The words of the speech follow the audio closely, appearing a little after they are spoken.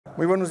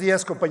Muy buenos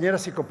días,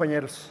 compañeras y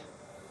compañeros.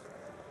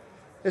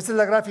 Esta es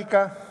la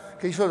gráfica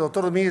que hizo el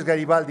doctor Domínguez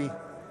Garibaldi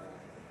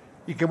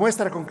y que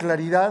muestra con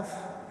claridad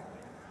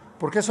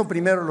por qué son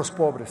primero los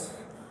pobres.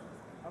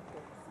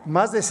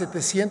 Más de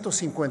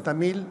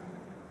 750,000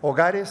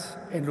 hogares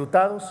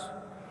enlutados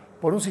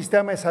por un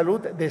sistema de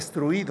salud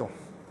destruido.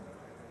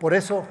 Por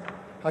eso,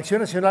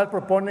 Acción Nacional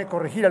propone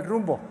corregir el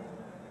rumbo.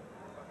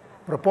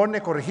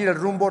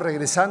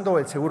 Regresando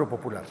el Seguro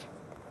Popular.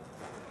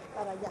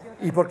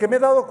 Y porque me he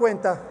dado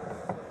cuenta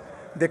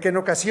de que en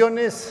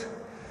ocasiones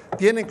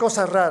tienen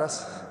cosas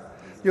raras,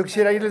 yo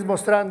quisiera irles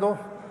mostrando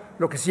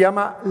lo que se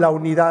llama la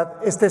unidad.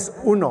 Este es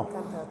 1.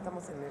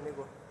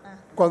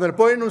 Cuando le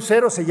ponen un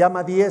 0 se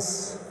llama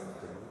 10.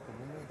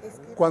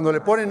 Cuando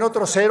le ponen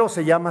otro 0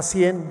 se llama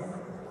 100.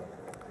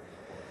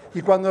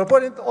 Y cuando le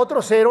ponen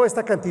otro 0,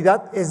 esta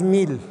cantidad es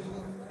 1000.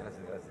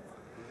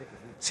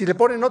 Si le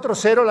ponen otro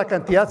 0, la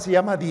cantidad se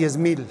llama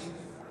 10,000.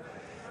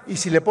 Y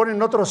si le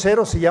ponen otro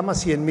 0, se llama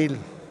 100,000.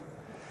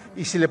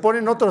 Y si le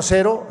ponen otro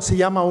 0, se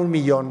llama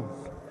 1,000,000.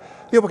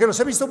 Digo, porque los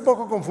he visto un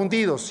poco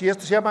confundidos. Y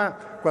esto se llama,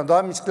 cuando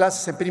daba mis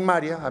clases en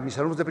primaria, a mis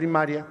alumnos de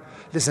primaria,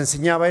 les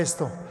enseñaba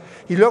esto.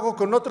 Y luego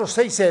con otros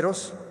 6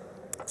 ceros,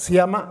 se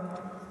llama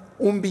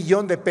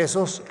 1,000,000,000 de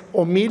pesos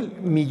o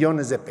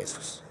 1,000,000,000,000 de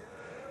pesos.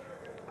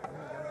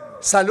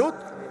 Salud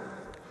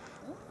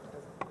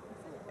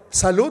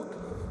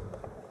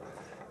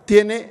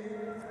tiene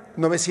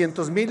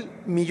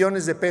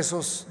 900,000,000,000 de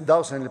pesos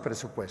dados en el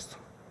presupuesto.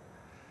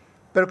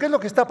 Pero ¿qué es lo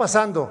que está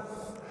pasando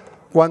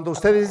cuando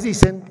ustedes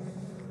dicen,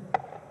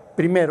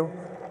 primero,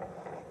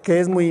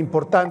 que es muy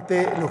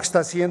importante lo que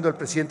está haciendo el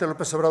presidente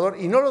López Obrador?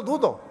 Y no lo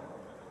dudo,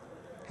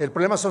 el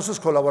problema son sus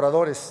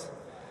colaboradores.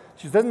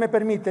 Si ustedes me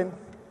permiten,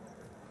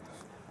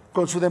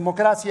 con su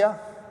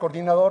democracia,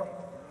 coordinador,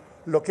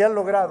 lo que han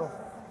logrado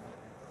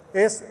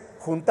es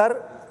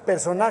juntar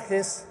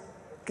personajes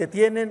que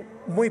tienen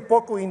muy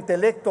poco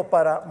intelecto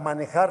para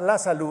manejar la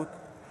salud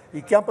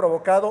y que han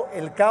provocado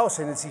el caos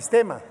en el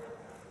sistema.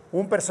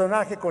 Un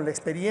personaje con la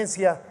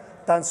experiencia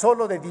tan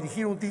solo de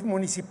dirigir un DIF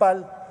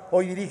municipal,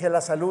 hoy dirige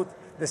la salud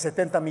de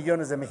 70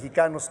 millones de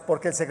mexicanos,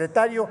 porque el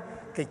secretario,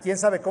 que quién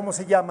sabe cómo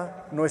se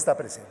llama, no está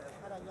presente.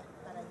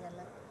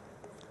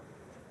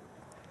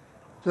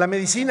 La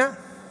medicina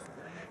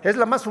es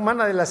la más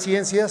humana de las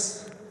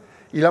ciencias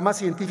y la más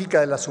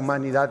científica de las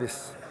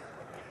humanidades.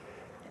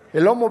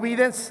 El Homo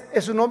videns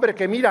es un hombre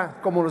que mira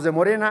como los de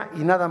Morena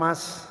y nada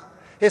más.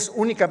 Es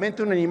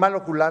únicamente un animal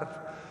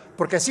ocular,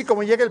 porque así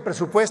como llega el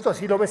presupuesto,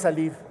 así lo ve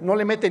salir. No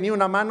le mete ni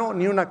una mano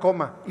ni una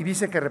coma y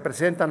dice que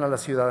representan a la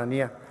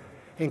ciudadanía.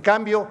 En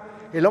cambio,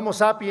 el Homo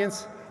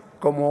sapiens,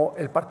 como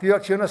el Partido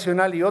Acción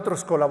Nacional y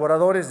otros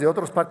colaboradores de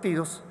otros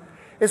partidos,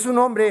 es un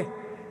hombre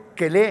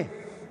que lee,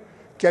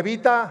 que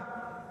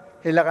habita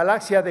en la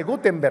galaxia de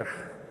Gutenberg.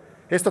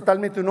 Es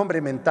totalmente un hombre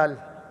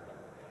mental.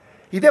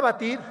 Y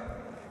debatir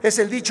es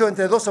el dicho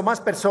entre dos o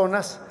más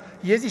personas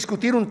y es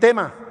discutir un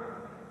tema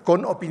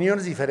con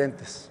opiniones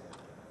diferentes.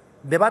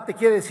 Debate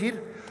quiere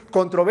decir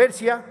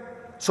controversia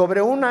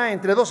sobre una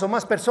entre dos o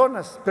más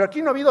personas, pero aquí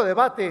no ha habido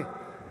debate.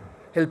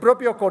 El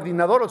propio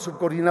coordinador o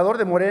subcoordinador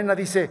de Morena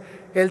dice,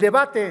 el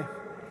debate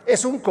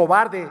es un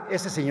cobarde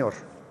ese señor,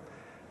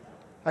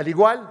 al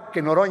igual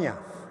que Noroña.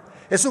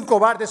 Es un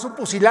cobarde, es un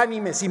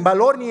pusilánime, sin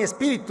valor ni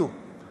espíritu.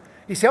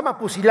 Y se llama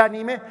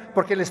pusilánime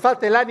porque les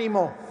falta el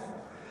ánimo,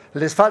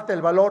 les falta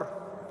el valor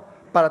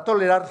para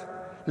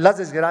tolerar las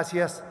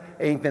desgracias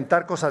e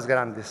intentar cosas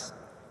grandes.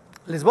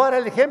 Les voy a dar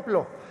el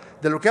ejemplo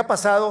de lo que ha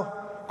pasado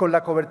con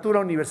la cobertura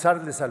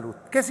universal de salud.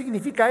 ¿Qué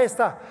significa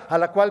esta a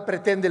la cual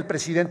pretende el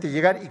presidente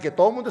llegar y que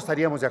todo el mundo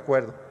estaríamos de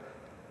acuerdo?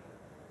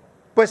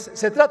 Pues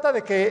se trata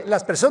de que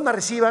las personas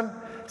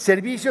reciban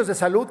servicios de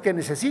salud que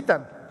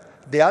necesitan,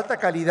 de alta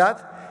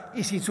calidad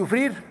y sin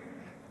sufrir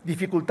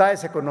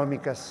dificultades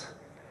económicas.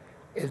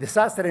 El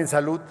desastre en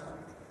salud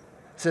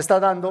se está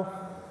dando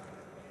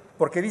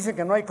porque dicen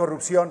que no hay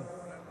corrupción.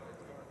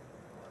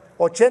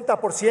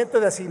 80%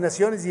 de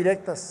asignaciones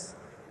directas,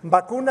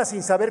 vacunas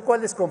sin saber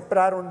cuáles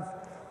compraron,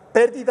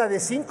 pérdida de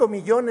 5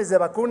 millones de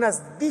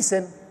vacunas,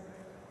 dicen,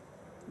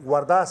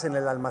 guardadas en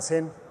el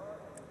almacén,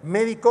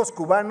 médicos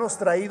cubanos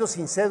traídos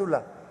sin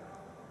cédula,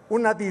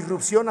 una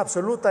disrupción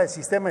absoluta del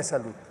sistema de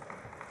salud.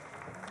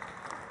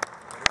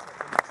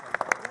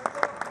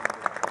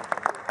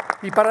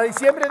 Y para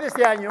diciembre de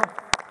este año,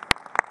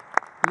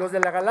 los de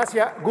la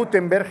galaxia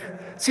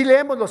Gutenberg, sí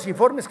leemos los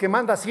informes que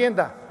manda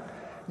Hacienda,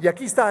 y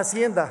aquí está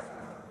Hacienda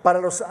para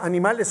los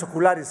animales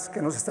oculares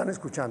que nos están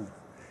escuchando.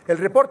 El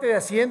reporte de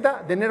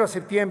Hacienda de enero a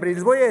septiembre, y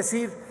les voy a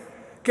decir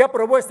que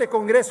aprobó este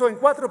Congreso en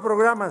 4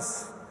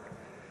 programas.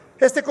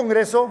 Este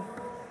Congreso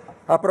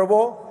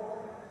aprobó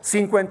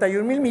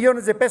 51,000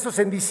 millones de pesos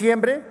en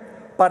diciembre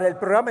para el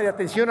programa de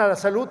atención a la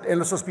salud en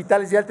los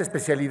hospitales de alta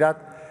especialidad,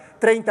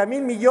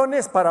 30,000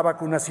 millones para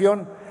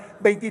vacunación,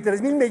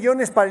 23,000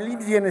 millones para el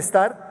IMSS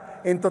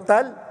Bienestar, en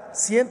total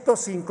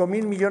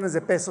 105,000 millones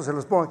de pesos, se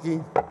los pongo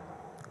aquí,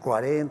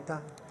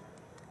 40,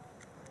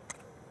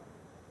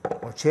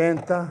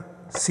 80,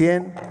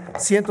 100,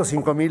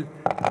 105,000.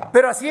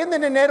 Pero Hacienda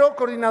en enero,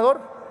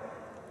 coordinador,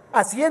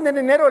 Hacienda en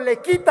enero le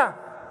quita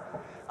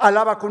a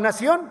la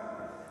vacunación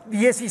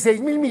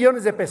 16,000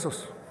 millones de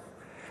pesos.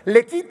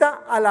 Le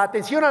quita a la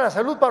atención a la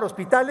salud para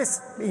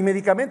hospitales y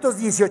medicamentos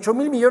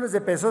 18,000 millones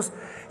de pesos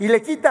y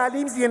le quita al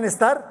IMSS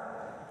Bienestar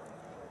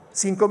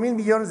 5,000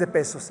 millones de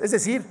pesos. Es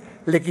decir,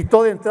 le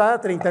quitó de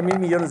entrada 30,000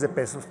 millones de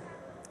pesos.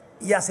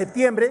 Y a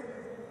septiembre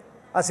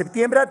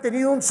ha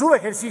tenido un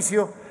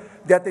subejercicio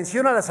de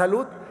atención a la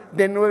salud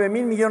de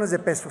 9,000 millones de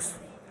pesos.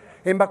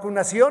 En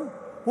vacunación,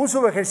 un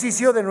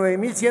subejercicio de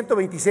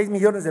 9,126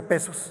 millones de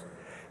pesos.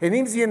 En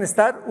IMSS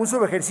Bienestar, un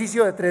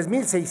subejercicio de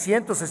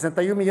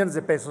 3,661 millones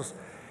de pesos.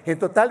 En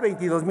total,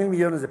 22,000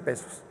 millones de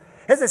pesos.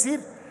 Es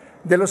decir,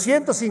 de los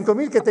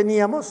 105,000 que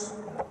teníamos,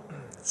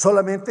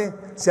 solamente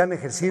se han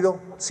ejercido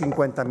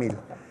 50,000,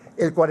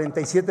 el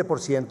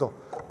 47%.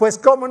 Pues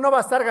 ¿cómo no va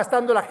a estar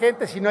gastando la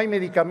gente si no hay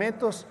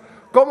medicamentos?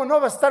 ¿Cómo no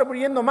va a estar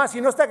muriendo más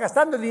si no está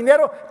gastando el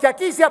dinero que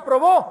aquí se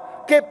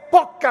aprobó? ¡Qué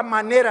poca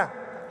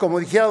manera! Como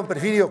dijera don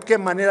Porfirio, qué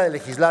manera de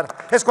legislar.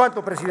 ¿Es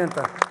cuánto,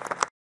 presidenta?